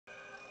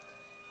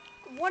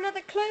one of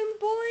the Clone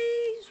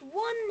Boys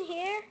 1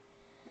 here.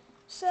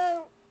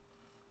 So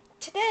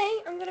today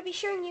I'm going to be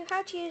showing you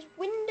how to use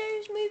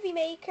Windows Movie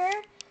Maker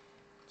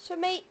to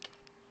make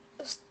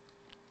a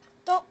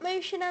stop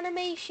motion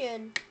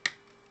animation.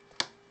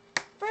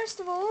 First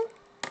of all,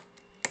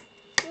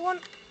 you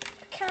want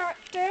a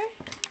character,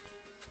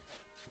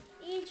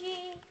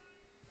 e.g.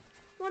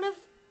 one of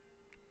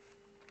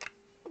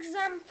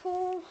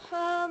example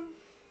a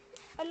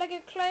Lego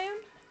clone.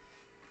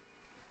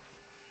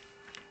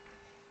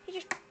 You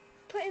just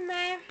put in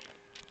there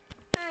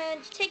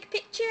and take a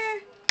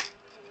picture,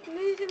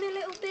 move him a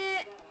little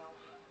bit,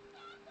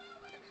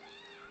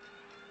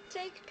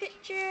 take a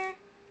picture,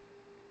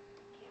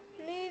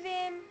 move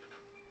him,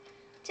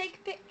 take a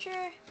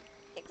picture,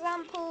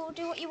 example,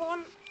 do what you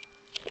want,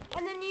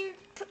 and then you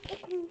put the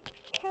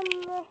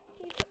camera,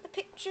 you put the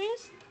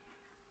pictures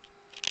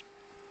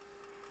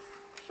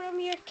from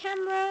your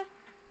camera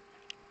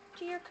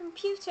to your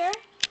computer,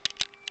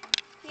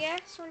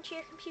 yes, onto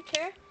your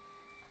computer.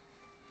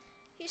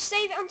 You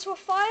save it onto a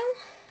file,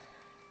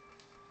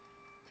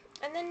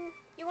 and then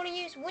you want to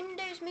use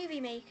Windows Movie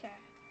Maker.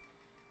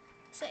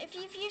 So if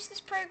you've used this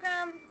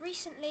program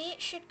recently,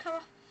 it should come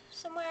up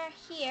somewhere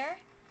here,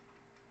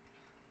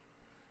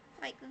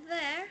 like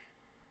there,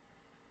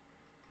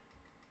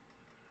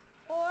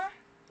 or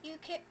you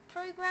click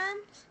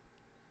Programs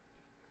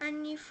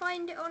and you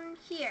find it on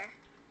here,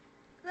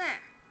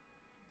 there.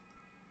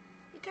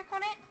 You click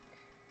on it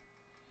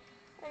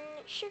and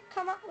it should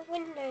come up with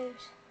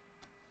Windows.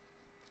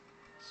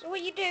 So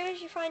what you do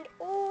is you find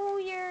all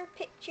your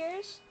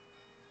pictures.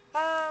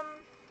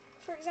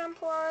 For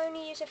example, I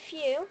only use a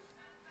few.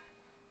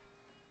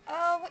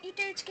 What you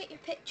do to get your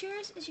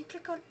pictures is you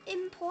click on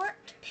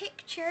Import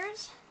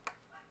Pictures.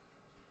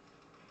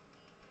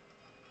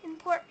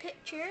 Import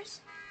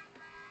Pictures.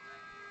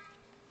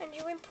 And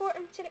you import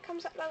them until it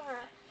comes up like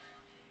that.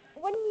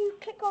 When you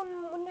click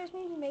on Windows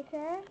Movie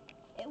Maker,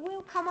 it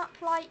will come up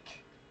like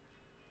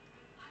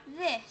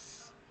this.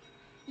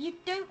 You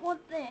don't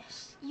want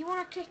this. You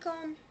want to click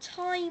on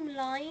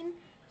Timeline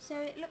so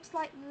it looks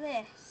like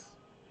this.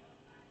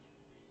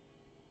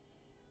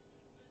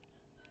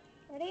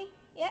 Ready?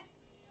 Yep.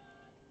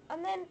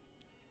 And then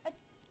a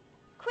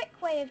quick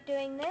way of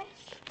doing this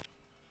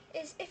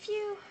is if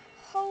you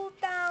hold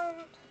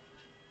down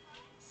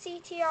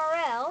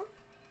CTRL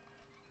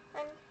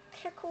and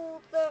click all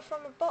the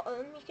from the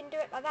bottom, you can do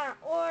it like that,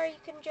 or you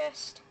can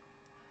just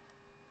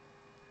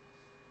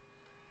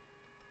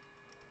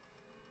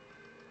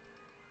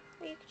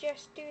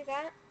do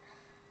that.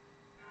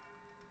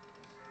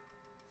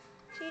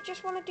 So you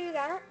just want to do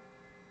that.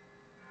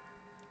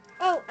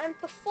 Oh, and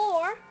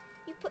before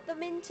you put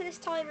them into this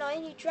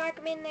timeline, you drag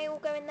them in, they all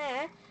go in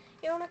there.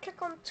 You want to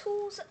click on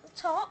Tools at the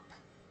top,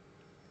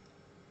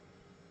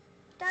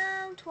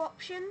 down to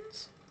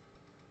Options,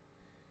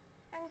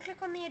 and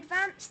click on the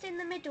Advanced in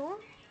the middle,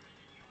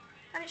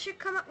 and it should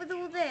come up with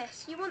all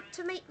this. You want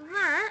to make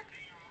that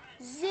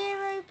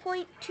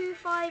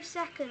 0.25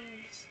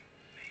 seconds.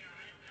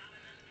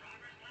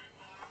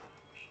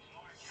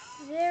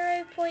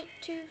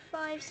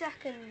 0.25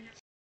 seconds.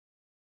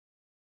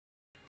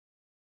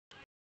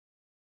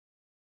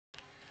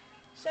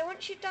 So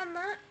once you've done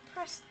that,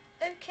 press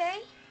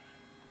OK.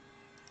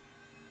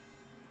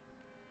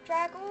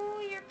 Drag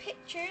all your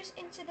pictures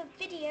into the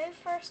video,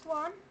 first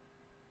one,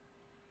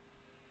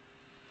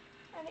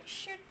 and it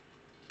should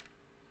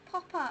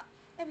pop up.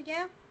 There we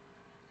go.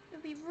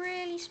 It'll be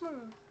really small.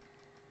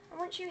 And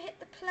once you hit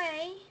the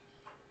play,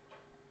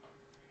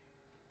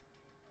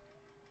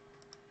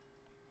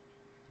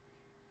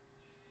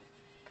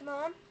 come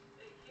on.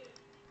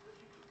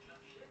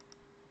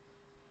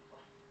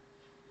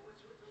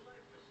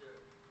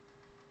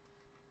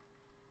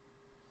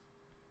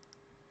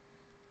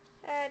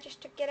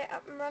 Just to get it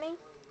up and running.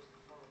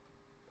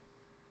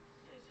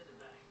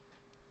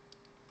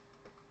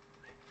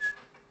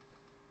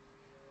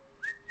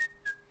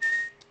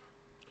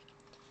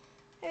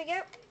 There we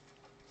go.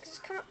 It's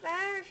come up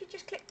there. If you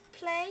just click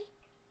play,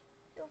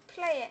 it'll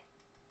play it.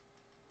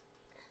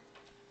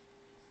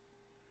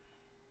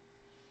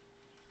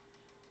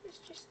 It's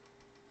just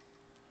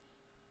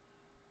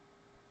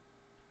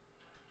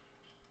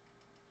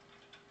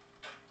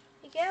there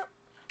you go.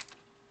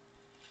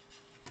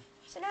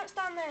 So now it's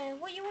down there.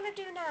 What you want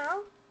to do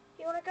now,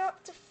 you want to go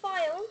up to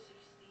File,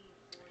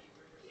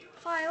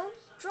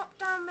 drop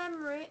down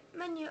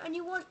menu, and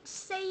you want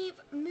Save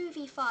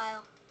Movie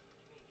File.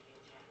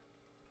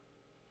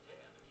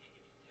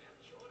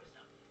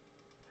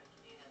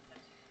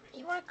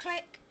 You want to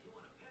click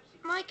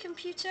My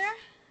Computer,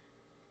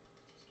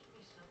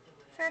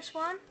 first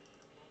one.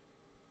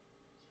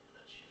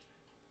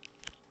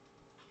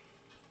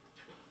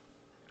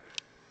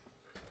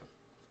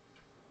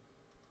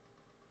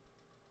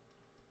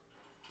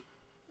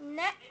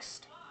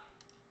 Next.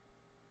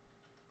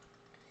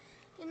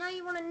 And now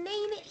you want to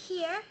name it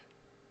here.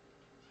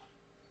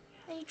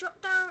 And you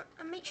drop down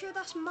and make sure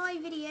that's My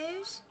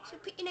Videos. So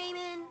put your name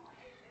in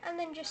and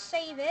then just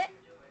save it.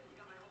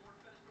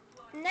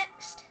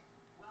 Next.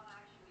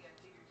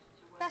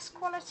 best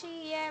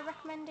quality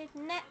recommended.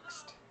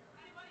 Next.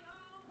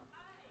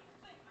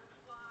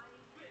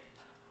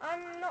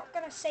 I'm not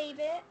going to save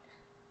it.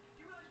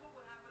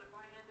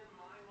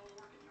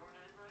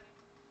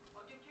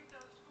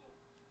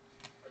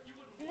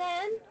 And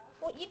then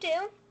what you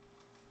do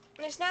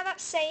is, now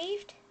that's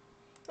saved,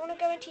 you want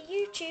to go into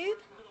YouTube.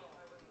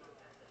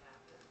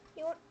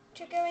 You want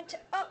to go into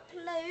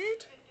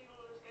upload.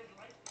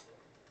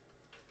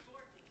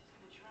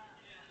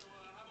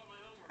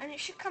 And it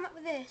should come up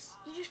with this.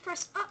 You just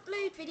press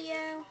upload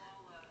video.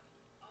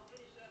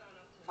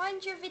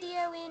 Find your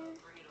video in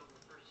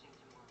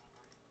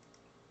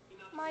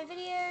my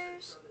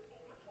videos.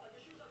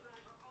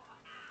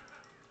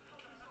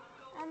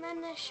 And then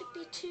there should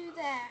be 2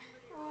 there.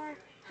 Or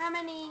how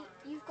many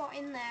you've got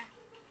in there.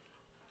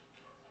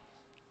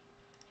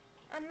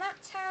 And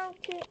that's how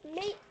to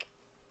make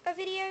a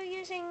video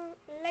using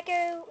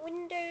Lego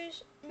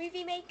Windows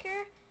Movie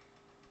Maker.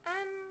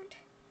 And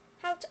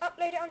how to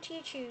upload it onto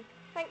YouTube.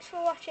 Thanks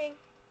for watching.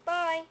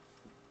 Bye.